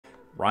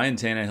Ryan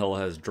Tannehill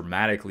has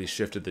dramatically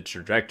shifted the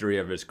trajectory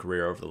of his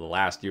career over the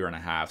last year and a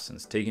half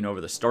since taking over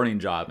the starting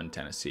job in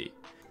Tennessee.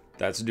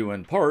 That's due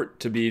in part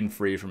to being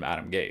free from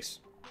Adam Gase.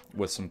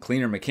 With some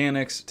cleaner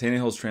mechanics,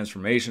 Tannehill's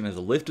transformation has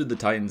lifted the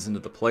Titans into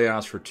the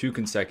playoffs for 2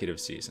 consecutive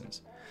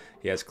seasons.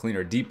 He has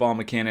cleaner deep ball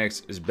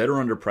mechanics, is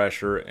better under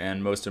pressure,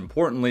 and most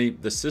importantly,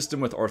 the system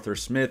with Arthur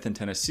Smith in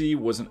Tennessee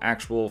was an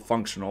actual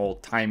functional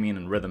timing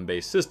and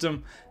rhythm-based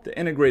system that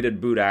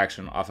integrated boot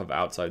action off of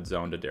outside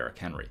zone to Derrick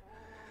Henry.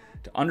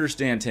 To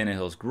understand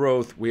Tannehill's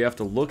growth, we have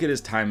to look at his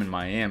time in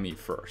Miami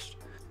first.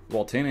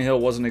 While Tannehill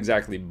wasn't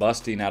exactly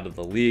busting out of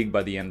the league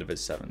by the end of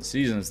his 7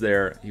 seasons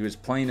there, he was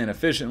playing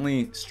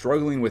inefficiently,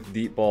 struggling with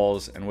deep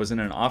balls, and was in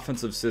an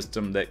offensive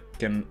system that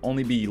can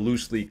only be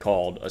loosely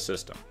called a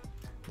system.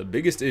 The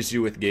biggest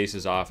issue with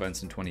Gase's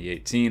offense in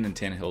 2018 and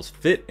Tannehill's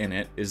fit in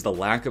it is the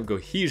lack of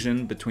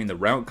cohesion between the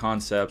route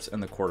concepts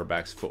and the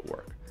quarterback's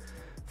footwork.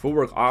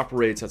 Footwork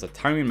operates as a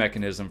timing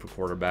mechanism for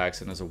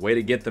quarterbacks and as a way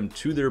to get them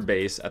to their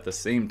base at the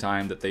same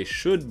time that they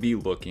should be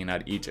looking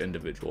at each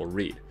individual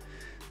read.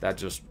 That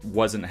just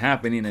wasn't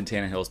happening in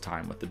Tannehill's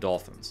time with the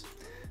Dolphins.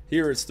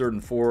 Here it's 3rd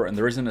and 4, and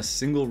there isn't a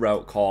single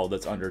route call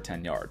that's under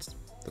 10 yards.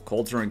 The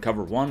Colts are in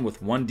cover 1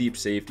 with 1 deep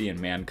safety and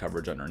man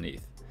coverage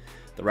underneath.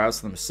 The routes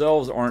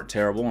themselves aren't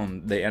terrible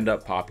and they end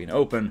up popping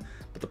open,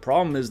 but the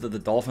problem is that the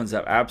Dolphins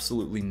have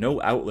absolutely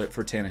no outlet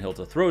for Tannehill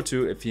to throw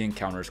to if he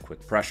encounters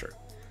quick pressure.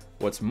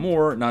 What's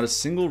more, not a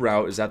single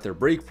route is at their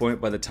break point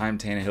by the time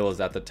Tannehill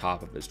is at the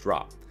top of his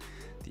drop.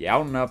 The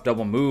out and up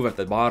double move at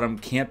the bottom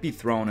can't be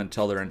thrown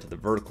until they're into the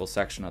vertical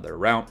section of their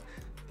route.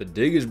 The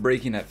dig is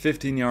breaking at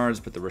 15 yards,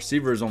 but the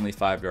receiver is only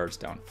 5 yards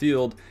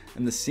downfield,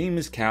 and the seam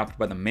is capped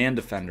by the man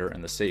defender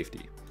and the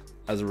safety.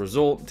 As a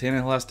result,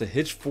 Tannehill has to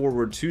hitch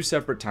forward 2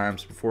 separate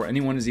times before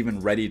anyone is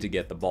even ready to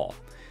get the ball.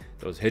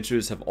 Those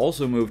hitches have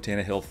also moved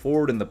Tannehill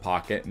forward in the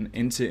pocket and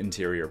into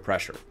interior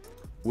pressure.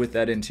 With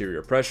that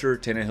interior pressure,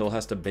 Tannehill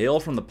has to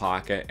bail from the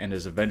pocket and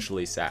is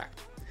eventually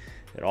sacked.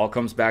 It all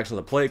comes back to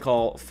the play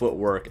call,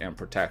 footwork, and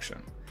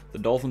protection. The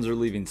Dolphins are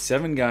leaving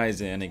 7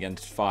 guys in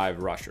against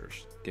 5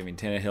 rushers, giving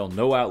Tannehill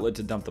no outlet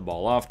to dump the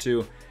ball off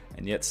to,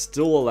 and yet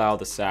still allow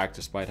the sack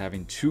despite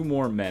having 2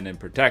 more men in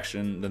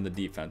protection than the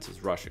defense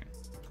is rushing.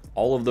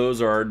 All of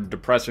those are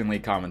depressingly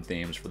common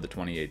themes for the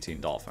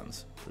 2018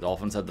 Dolphins. The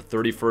Dolphins had the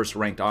 31st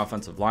ranked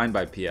offensive line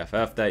by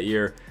PFF that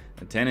year,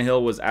 and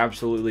Tannehill was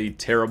absolutely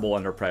terrible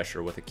under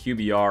pressure with a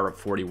QBR of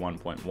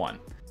 41.1.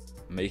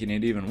 Making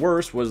it even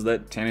worse was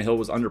that Tannehill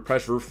was under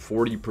pressure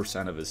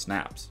 40% of his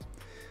snaps.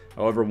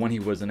 However, when he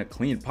was in a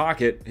clean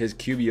pocket, his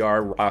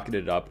QBR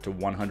rocketed up to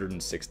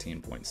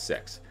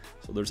 116.6.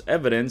 So there's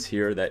evidence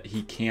here that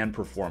he can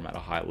perform at a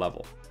high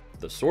level.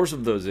 The source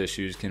of those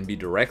issues can be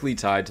directly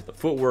tied to the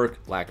footwork,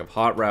 lack of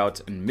hot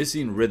routes, and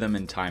missing rhythm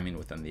and timing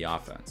within the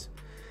offense.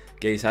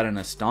 Gase had an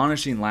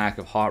astonishing lack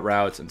of hot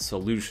routes and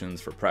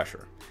solutions for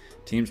pressure.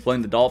 Teams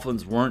playing the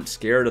Dolphins weren't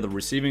scared of the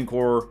receiving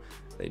core,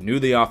 they knew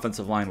the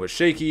offensive line was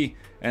shaky,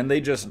 and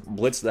they just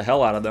blitzed the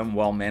hell out of them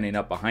while manning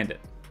up behind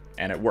it.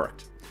 And it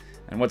worked.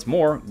 And what's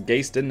more,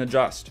 Gase didn't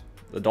adjust.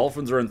 The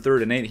Dolphins are in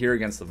 3rd and 8 here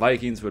against the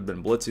Vikings, who had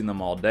been blitzing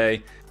them all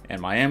day,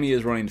 and Miami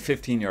is running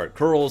 15-yard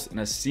curls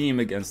and a seam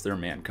against their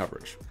man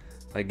coverage.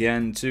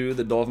 Again, too,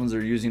 the Dolphins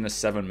are using a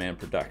 7-man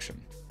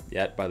production.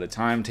 Yet, by the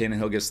time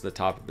Tannehill gets to the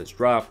top of his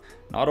drop,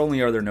 not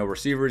only are there no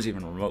receivers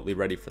even remotely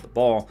ready for the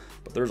ball,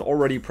 but there's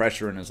already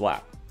pressure in his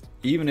lap.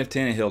 Even if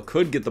Tannehill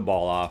could get the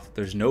ball off,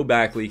 there's no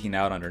back leaking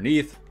out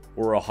underneath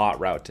or a hot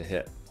route to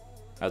hit.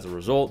 As a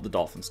result, the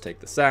Dolphins take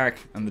the sack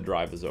and the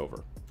drive is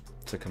over.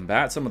 To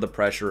combat some of the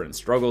pressure and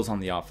struggles on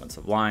the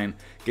offensive line,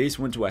 Gase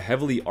went to a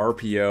heavily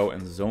RPO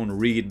and zone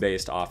read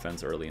based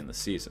offense early in the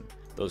season.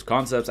 Those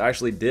concepts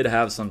actually did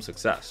have some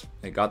success.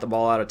 It got the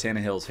ball out of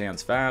Tannehill's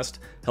hands fast,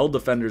 held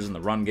defenders in the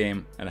run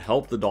game, and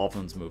helped the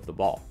Dolphins move the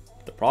ball.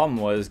 The problem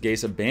was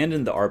Gase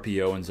abandoned the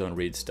RPO and zone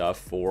read stuff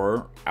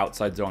for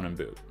outside zone and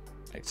boot.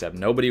 Except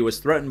nobody was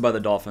threatened by the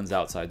Dolphins'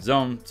 outside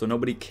zone, so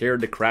nobody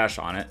cared to crash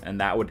on it, and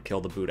that would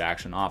kill the boot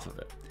action off of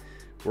it.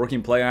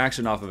 Working play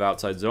action off of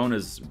outside zone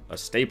is a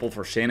staple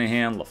for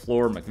Shanahan,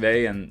 LaFleur,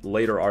 McVay, and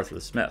later Arthur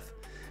Smith.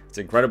 It's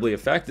incredibly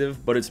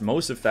effective, but it's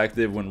most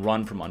effective when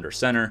run from under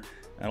center,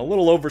 and a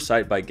little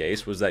oversight by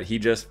Gase was that he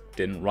just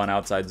didn't run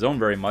outside zone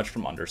very much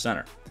from under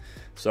center.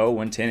 So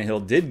when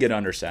Tannehill did get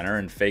under center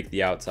and fake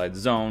the outside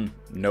zone,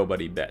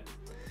 nobody bit.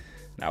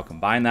 Now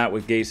combine that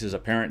with Gase's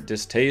apparent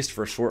distaste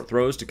for short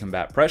throws to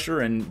combat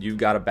pressure, and you've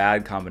got a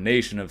bad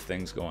combination of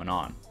things going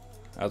on.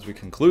 As we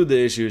conclude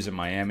the issues in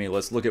Miami,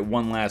 let's look at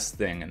one last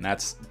thing, and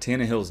that's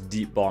Tannehill's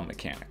deep ball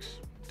mechanics.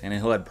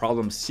 Tannehill had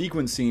problems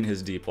sequencing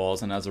his deep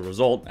balls, and as a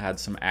result, had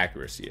some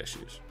accuracy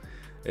issues.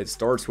 It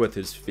starts with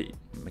his feet.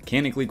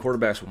 Mechanically,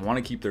 quarterbacks want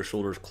to keep their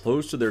shoulders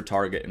close to their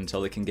target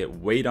until they can get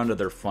weight onto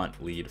their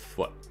front lead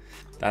foot.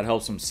 That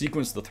helps them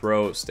sequence the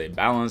throw, stay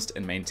balanced,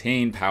 and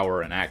maintain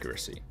power and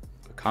accuracy.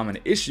 A common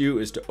issue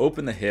is to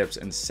open the hips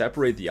and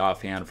separate the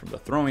offhand from the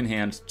throwing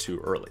hand too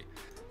early.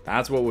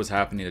 That's what was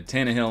happening to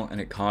Tannehill, and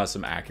it caused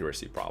some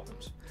accuracy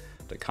problems.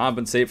 To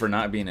compensate for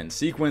not being in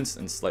sequence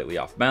and slightly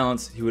off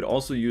balance, he would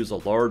also use a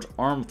large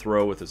arm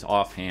throw with his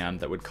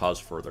offhand that would cause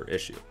further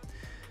issue.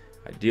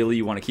 Ideally,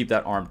 you want to keep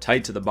that arm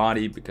tight to the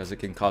body because it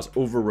can cause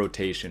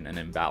over-rotation and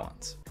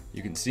imbalance.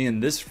 You can see in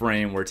this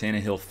frame where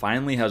Tannehill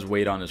finally has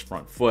weight on his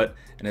front foot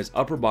and his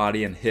upper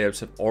body and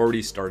hips have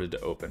already started to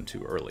open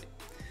too early.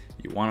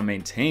 You want to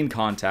maintain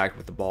contact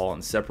with the ball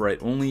and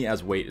separate only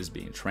as weight is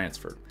being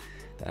transferred.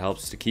 That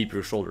helps to keep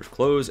your shoulders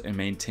closed and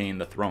maintain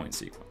the throwing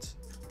sequence.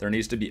 There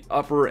needs to be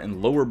upper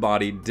and lower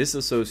body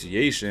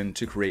disassociation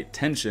to create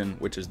tension,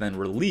 which is then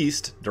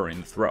released during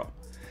the throw.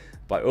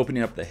 By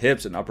opening up the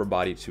hips and upper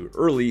body too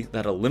early,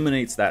 that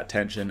eliminates that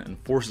tension and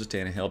forces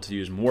Tannehill to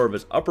use more of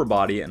his upper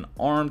body and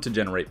arm to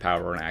generate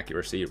power and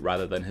accuracy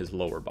rather than his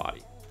lower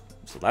body.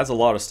 So that's a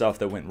lot of stuff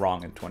that went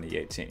wrong in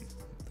 2018.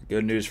 The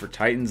good news for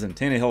Titans and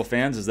Tannehill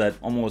fans is that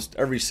almost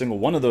every single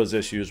one of those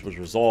issues was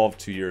resolved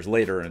 2 years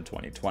later in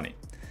 2020.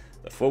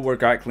 The footwork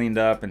got cleaned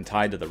up and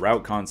tied to the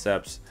route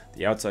concepts,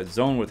 the outside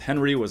zone with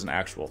Henry was an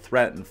actual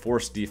threat and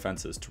forced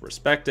defenses to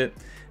respect it,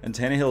 and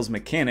Tannehill's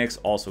mechanics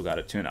also got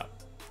a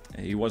tune-up.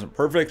 He wasn't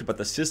perfect, but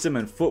the system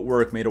and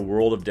footwork made a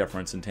world of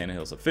difference in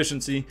Tannehill's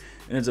efficiency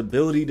and his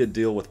ability to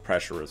deal with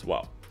pressure as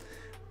well.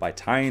 By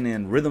tying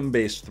in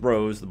rhythm-based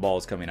throws, the ball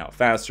is coming out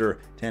faster,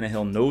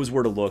 Tannehill knows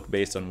where to look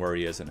based on where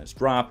he is in his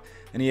drop,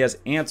 and he has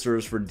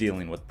answers for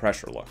dealing with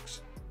pressure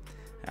looks.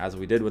 As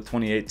we did with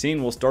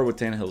 2018, we'll start with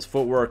Tannehill's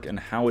footwork and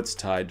how it's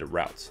tied to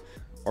routes.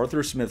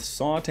 Arthur Smith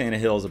saw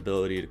Tannehill's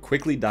ability to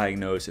quickly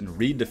diagnose and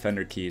read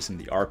defender keys in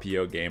the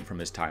RPO game from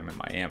his time in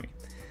Miami.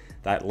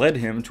 That led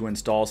him to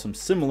install some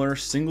similar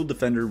single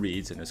defender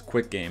reads in his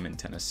quick game in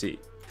Tennessee.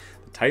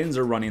 The Titans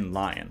are running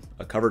Lion,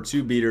 a cover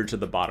 2 beater to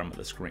the bottom of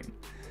the screen.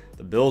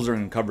 The Bills are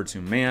in cover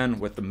 2 man,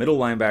 with the middle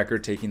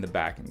linebacker taking the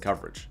back in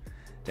coverage.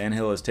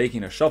 Tannehill is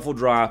taking a shuffle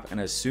drop, and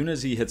as soon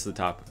as he hits the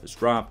top of his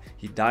drop,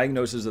 he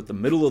diagnoses that the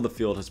middle of the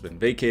field has been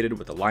vacated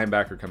with the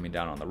linebacker coming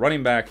down on the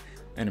running back,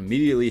 and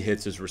immediately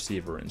hits his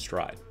receiver in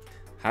stride.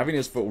 Having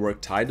his footwork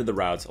tied to the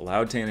routes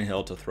allowed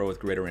Tannehill to throw with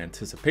greater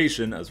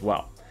anticipation as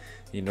well.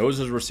 He knows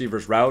his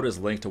receiver's route is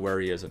linked to where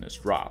he is in his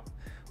drop.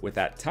 With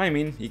that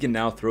timing, he can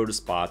now throw to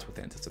spots with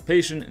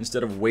anticipation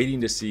instead of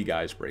waiting to see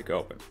guys break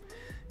open.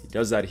 He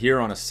does that here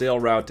on a sail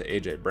route to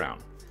A.J. Brown.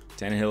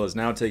 Tannehill is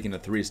now taking a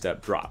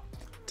 3-step drop.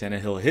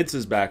 Tannehill hits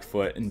his back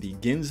foot and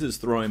begins his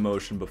throwing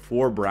motion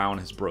before Brown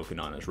has broken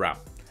on his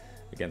route.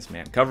 Against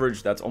man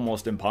coverage, that's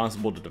almost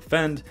impossible to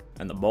defend,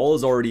 and the ball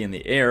is already in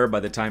the air by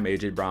the time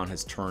A.J. Brown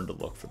has turned to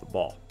look for the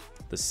ball.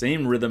 The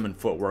same rhythm and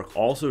footwork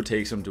also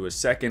takes him to his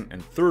second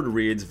and third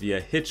reads via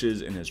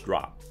hitches in his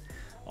drop.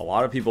 A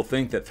lot of people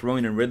think that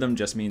throwing in rhythm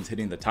just means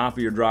hitting the top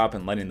of your drop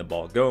and letting the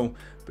ball go,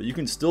 but you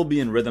can still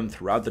be in rhythm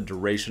throughout the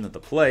duration of the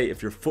play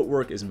if your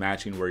footwork is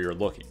matching where you're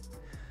looking.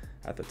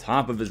 At the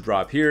top of his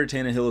drop here,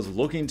 Tannehill is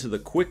looking to the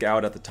quick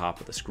out at the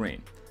top of the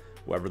screen.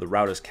 However, the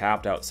route is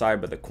capped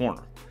outside by the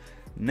corner.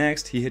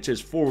 Next, he hitches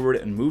forward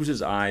and moves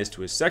his eyes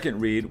to his second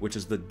read, which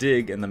is the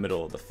dig in the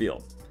middle of the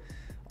field.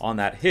 On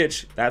that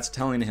hitch, that's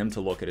telling him to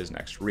look at his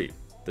next read.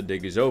 The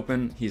dig is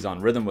open, he's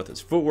on rhythm with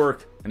his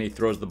footwork, and he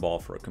throws the ball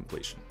for a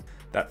completion.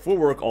 That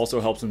footwork also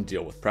helps him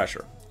deal with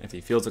pressure. If he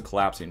feels a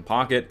collapsing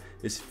pocket,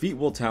 his feet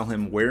will tell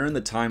him where in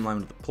the timeline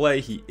of the play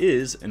he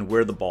is and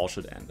where the ball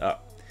should end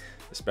up.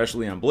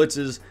 Especially on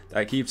blitzes,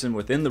 that keeps him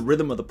within the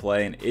rhythm of the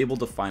play and able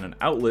to find an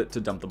outlet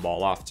to dump the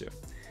ball off to.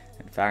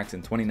 In fact,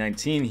 in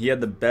 2019, he had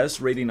the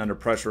best rating under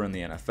pressure in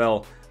the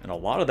NFL, and a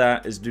lot of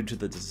that is due to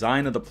the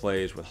design of the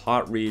plays with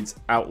hot reads,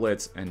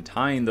 outlets, and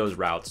tying those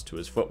routes to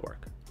his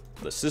footwork.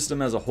 The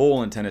system as a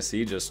whole in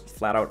Tennessee just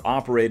flat out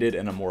operated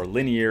in a more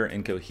linear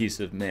and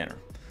cohesive manner.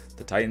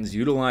 The Titans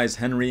utilized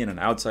Henry in an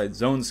outside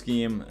zone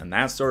scheme, and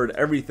that started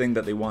everything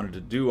that they wanted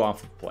to do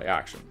off of play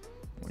action.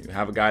 When you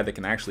have a guy that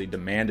can actually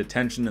demand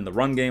attention in the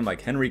run game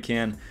like Henry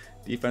can,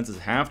 defenses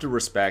have to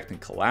respect and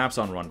collapse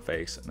on run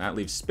fakes, and that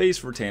leaves space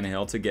for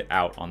Tannehill to get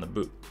out on the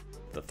boot.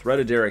 The threat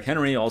of Derrick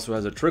Henry also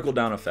has a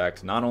trickle-down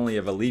effect, not only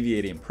of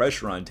alleviating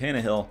pressure on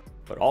Tannehill,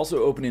 but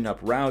also opening up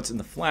routes in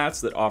the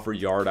flats that offer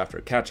yard after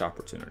catch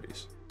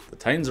opportunities. The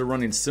Titans are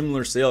running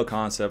similar sail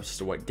concepts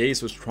to what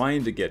Gase was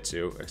trying to get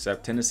to,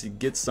 except Tennessee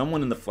gets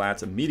someone in the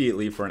flats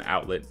immediately for an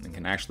outlet and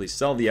can actually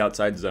sell the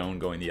outside zone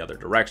going the other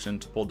direction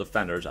to pull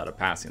defenders out of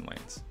passing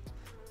lanes.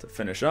 To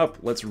finish up,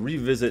 let's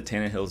revisit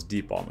Tannehill's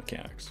deep ball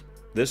mechanics.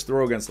 This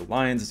throw against the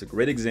Lions is a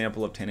great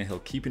example of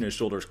Tannehill keeping his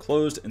shoulders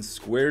closed and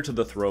square to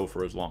the throw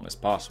for as long as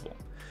possible.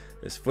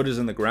 His foot is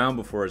in the ground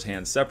before his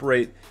hands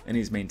separate, and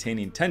he's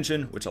maintaining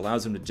tension, which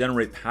allows him to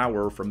generate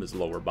power from his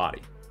lower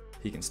body.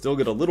 He can still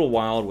get a little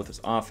wild with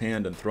his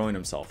offhand and throwing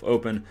himself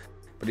open,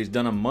 but he's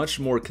done a much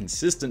more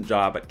consistent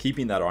job at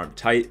keeping that arm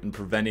tight and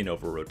preventing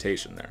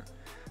over-rotation there.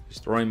 His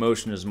throwing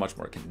motion is much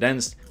more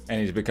condensed,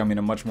 and he's becoming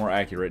a much more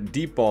accurate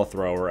deep ball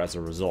thrower as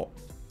a result.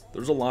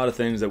 There's a lot of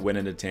things that went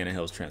into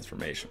Tannehill's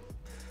transformation.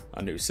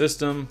 A new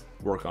system,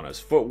 work on his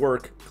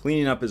footwork,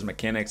 cleaning up his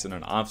mechanics in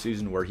an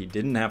offseason where he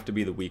didn't have to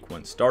be the week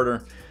 1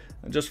 starter,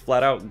 and just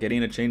flat out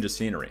getting a change of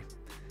scenery.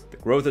 The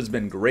growth has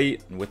been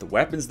great, and with the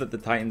weapons that the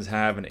Titans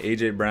have in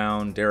A.J.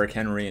 Brown, Derrick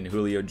Henry, and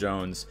Julio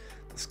Jones,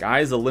 The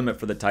sky's the limit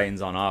for the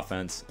Titans on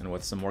offense, and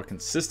with some more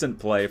consistent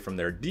play from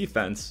their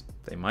defense,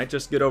 they might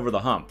just get over the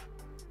hump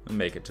and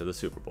make it to the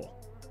Super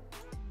Bowl.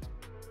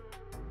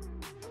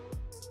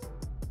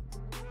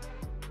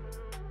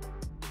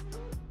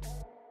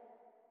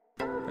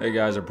 Hey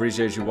guys, I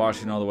appreciate you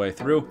watching all the way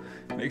through.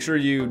 Make sure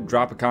you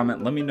drop a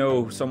comment. Let me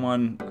know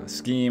someone, a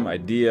scheme,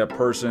 idea,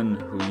 person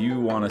who you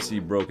want to see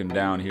broken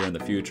down here in the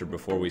future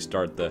before we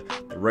start the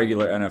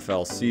regular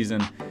NFL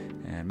season.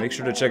 And make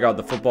sure to check out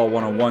the Football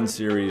 101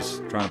 series.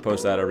 I'm trying to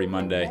post that every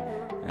Monday.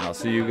 And I'll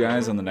see you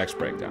guys on the next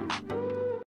breakdown.